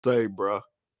Say, bro,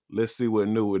 let's see what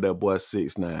new with that boy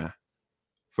 6ix9ine.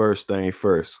 First thing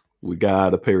first, we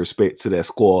gotta pay respect to that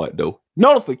squad though.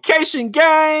 Notification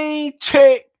gang,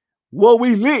 check. What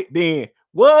we lit then?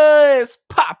 What's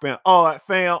poppin'? Odd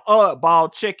fam,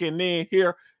 Oddball checking in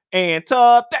here. And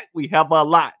today we have a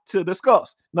lot to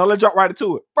discuss. Now let's jump right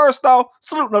into it. First off,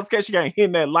 salute notification gang,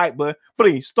 hitting that like button.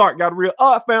 Please start, got a real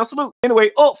Odd fam salute.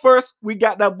 Anyway, up first, we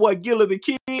got that boy Gillie the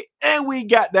Kid, and we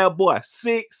got that boy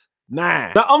 6ix9ine.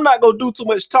 Now, I'm not gonna do too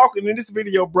much talking in this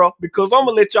video, bro, because I'm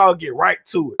gonna let y'all get right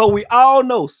to it. So we all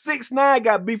know 6ix9ine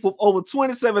got beef with over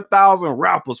 27,000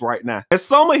 rappers right now. And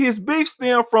some of his beef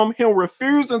stem from him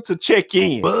refusing to check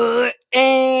in. But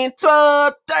and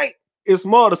today, it's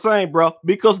more the same, bro,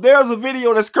 because there's a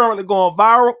video that's currently going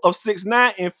viral of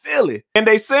 6ix9ine in Philly. And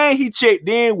they saying he checked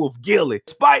in with Gillie.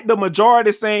 Despite the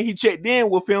majority saying he checked in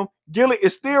with him, Gillie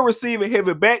is still receiving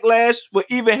heavy backlash for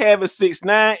even having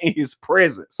 6ix9ine in his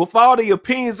presence. With all the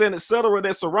opinions and etc.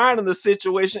 that's surrounding the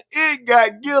situation, it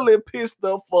got Gillie pissed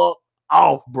the fuck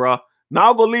off, bro.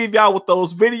 Now I'm gonna leave y'all with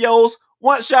those videos.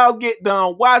 Once y'all get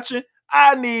done watching,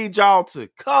 I need y'all to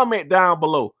comment down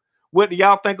below. What do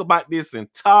y'all think about this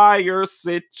entire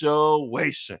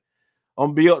situation? I'm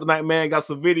gonna be up tonight, man. Got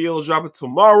some videos dropping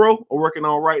tomorrow. I'm working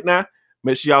on right now.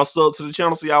 Make sure y'all sub to the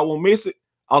channel so y'all won't miss it.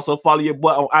 Also, follow your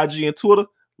boy on IG and Twitter.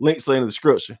 Links are in the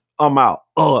description. I'm out.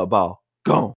 Oddball.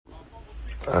 Gone.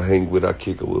 I hang with, I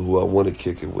kick it with who I want to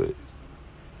kick it with.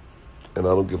 And I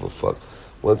don't give a fuck.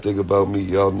 One thing about me,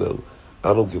 y'all know,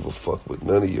 I don't give a fuck what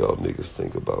none of y'all niggas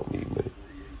think about me, man.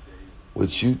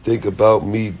 What you think about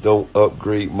me don't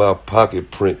upgrade my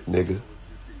pocket print, nigga.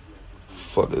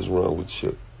 Fuck is wrong with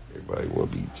you? Everybody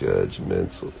want to be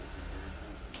judgmental.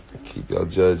 Keep y'all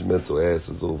judgmental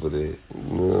asses over there. You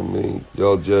know what I mean?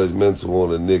 Y'all judgmental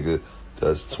on a nigga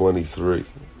that's 23,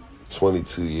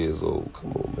 22 years old.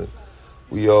 Come on, man.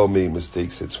 We all made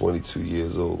mistakes at 22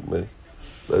 years old, man.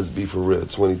 Let's be for real.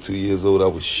 22 years old, I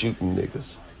was shooting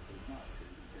niggas.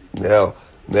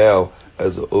 Now,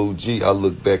 as an OG, I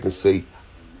look back and say,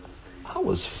 I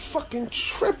was fucking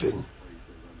tripping.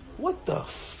 What the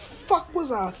fuck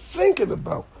was I thinking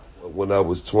about? When I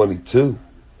was 22,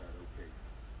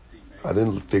 I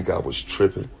didn't think I was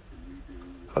tripping.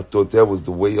 I thought that was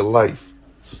the way of life.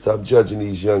 So stop judging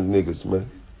these young niggas, man.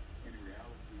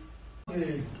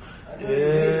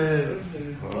 Yeah.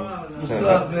 What's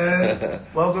up, man?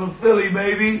 Welcome to Philly,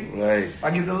 baby. Right.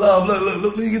 I get the love.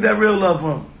 Look, you get that real love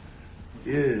from.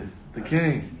 Yeah, the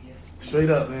king. Straight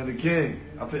up, man, the king.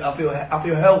 I feel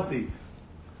healthy.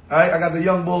 All right, I got the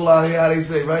young bull out here, how they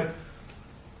say, right?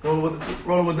 Rolling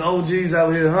with the OGs out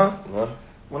here, huh?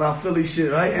 When I Philly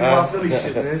shit, right? And my Philly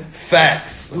shit, man.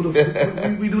 Facts. We do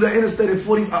that interstate in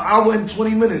 40 hour and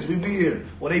 20 minutes. We be here.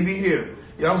 Well, they be here.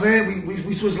 You know what I'm saying?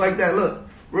 We switch like that. Look,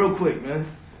 real quick, man.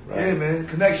 Right. Yeah, man.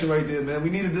 Connection right there, man. We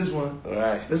needed this one.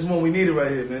 Right. This is one we needed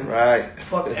right here, man. Right.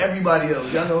 Fuck everybody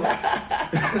else. Y'all know.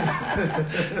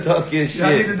 Talk your shit.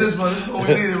 Y'all needed this one. This is one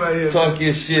we needed right here. Talk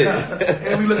your shit.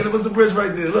 And we looking at what's the bridge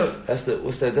right there. Look. That's the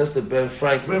what's that? That's the Ben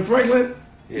Franklin. Ben Franklin?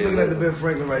 Yeah, looking at the Ben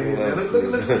Franklin right here, man.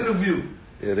 Look at the view.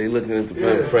 Yeah, they looking into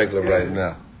Ben Franklin right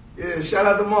now. Yeah, shout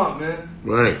out to Mark, man.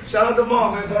 Right. Shout out to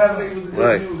Mark, man, for having niggas with the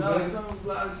good views, man.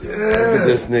 Yeah. Look at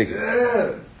this nigga.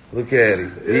 Yeah. Look at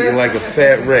him. Eating like a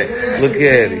fat rat. Look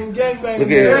at him. Look at him.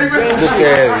 Look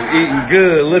at him. Eating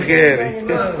good. Look at him.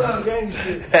 Gang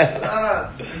shit.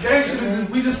 Gang shit is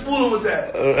we just fooling with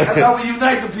that. That's how we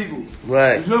unite the people.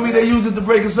 Right. You feel me? They used it to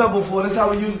break us up before. That's how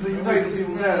we use it to unite the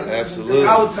people now. Absolutely. It's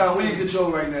our time. We in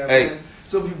control right now, hey. man.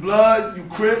 So if you blood, you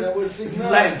crip, if you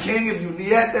Latin King, if you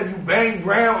Nieta, if you bang,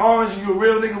 brown, orange, if you a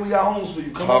real nigga, we got homes for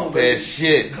you. Come on, baby. Talk that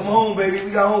shit. Come on, baby.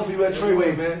 We got home for you at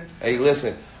Treyway, man. Hey,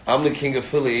 listen. I'm the king of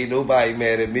Philly. Ain't nobody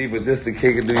mad at me, but this the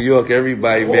king of New York.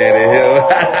 Everybody mad at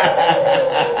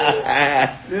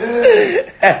him.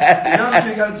 Yeah. Young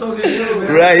king gotta talk his shit,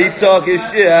 man. Right, he talking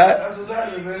shit, huh? That's what's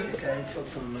happening, man.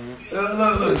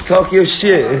 Look. Talk your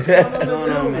shit.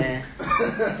 No, man.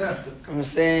 I'm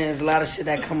saying there's a lot of shit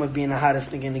that come with being the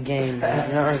hottest nigga in the game, man.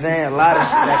 You know what I'm saying? A lot of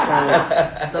shit that come with.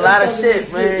 It's a lot of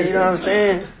shit, man. You know what I'm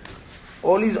saying?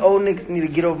 All these old niggas need to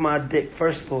get off my dick,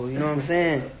 first of all. You know what I'm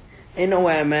saying? Ain't no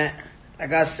way I'm at.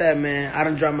 Like I said, man, I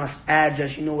done dropped my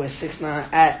address. You know where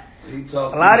 6ix9ine at. A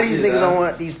lot of these niggas don't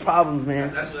want these problems, man.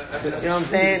 You know what I'm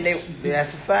saying?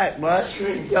 That's a fact, bro.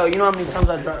 Yo, you know how many times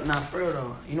I dropped? Nah, for real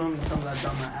though. You know how many times I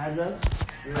dropped my address?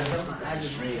 I dropped my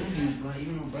address bro.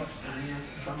 Even though, bro, I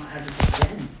dropped my address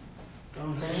again. You know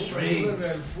what I'm saying?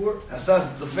 That's us,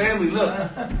 the family. Look,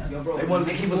 they wanted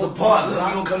to keep us apart. Look,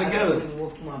 we don't come together.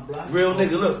 Real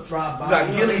nigga, look. You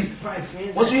got Gillie.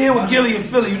 Once you here with Gillie in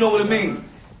Philly, you know what it means.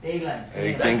 They like,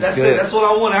 that's it. That's what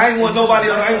I want. I ain't want nobody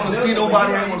else. I ain't want to see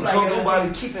nobody. I ain't want to talk to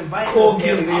nobody. Keep inviting. Call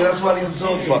Gillie, nigga. That's what I need to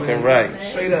talk to. Fucking right.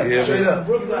 Straight up. Yeah, Straight up.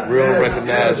 Real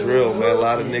recognize real, man. A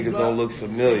lot of niggas don't look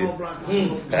familiar.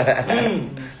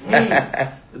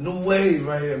 The new wave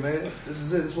right here, man. This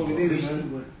is it. This is what we needed,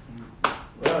 man.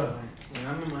 When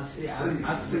I'm in my city, I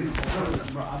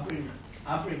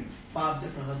bring 5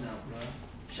 different hoods out, bro.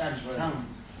 Shots for talent.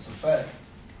 It's a fact.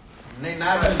 They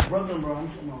not just Brooklyn, bro. I'm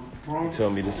talking about Bronx. Tell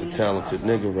me this a talented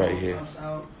nigga right here.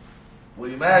 Well,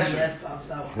 you mashing.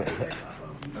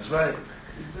 That's right.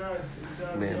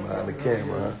 Man behind the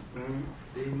camera, huh?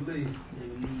 David Lee.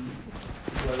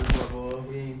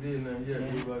 We ain't did nothing yet.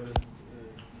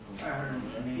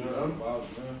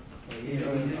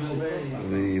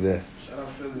 Believe that.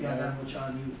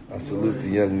 I salute the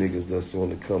young niggas that's on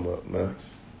the come up, man.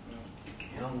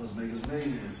 Young ones make us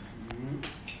millionaires.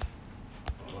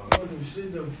 Some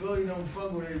shit though, Philly don't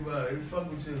fuck with everybody. They fuck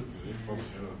with you.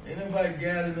 Ain't nobody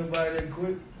gathering nobody that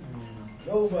quick.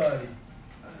 Nobody.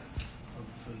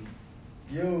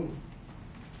 Yo.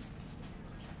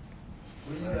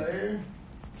 What you got here?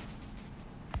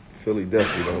 Philly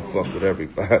definitely don't fuck with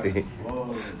everybody.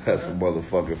 That's a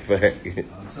motherfucking fact.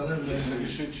 I'll tell him that nigga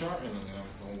shit charting.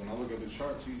 When I look at the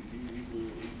charts,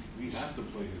 we have to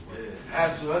play his way. Yeah,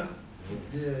 have to, huh?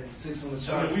 Yeah. 6 on the I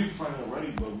charts. mean, we've played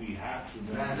already, but we have to.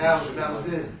 Now it's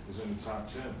there. It's in the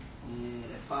top 10.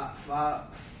 Yeah, five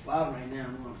right now.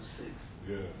 I'm going for 6.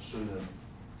 Yeah. Straight up.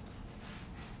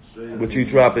 Straight up. What you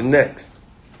dropping next?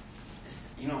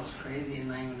 You know what's crazy? It's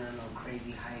not even no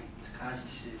crazy hype Tekashi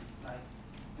shit. Like,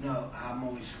 you know, I'm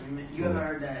always screaming. You ever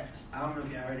heard that? I don't know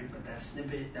if you heard it, but that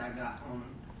snippet that I got on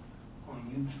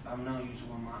YouTube. I'm not on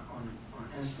YouTube on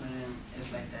Instagram.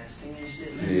 It's like that singing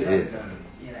shit. Like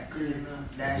yeah,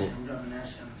 that shit. I'm dropping that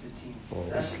shit on the 15th. Oh,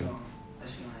 that shit gonna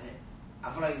hit. I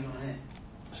feel like it's gonna hit.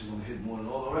 She's gonna hit more than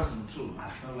all the rest of them too. I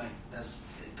feel like that's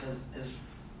because it's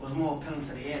what's more appealing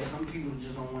to the ear. Some people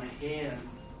just don't want to hear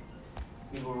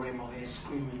people with more hair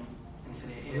screaming into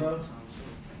their ear all the time. So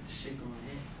like the shit gonna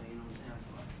hit. Like, you know what I'm saying? I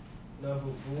feel like. No,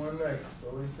 for one night. That's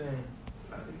what we're saying.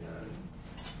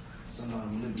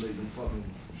 Sometimes manipulate them fucking.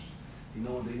 You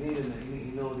know what they need, and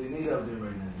he know what they need out there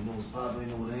right now. You know what's popping, you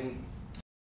know what ain't.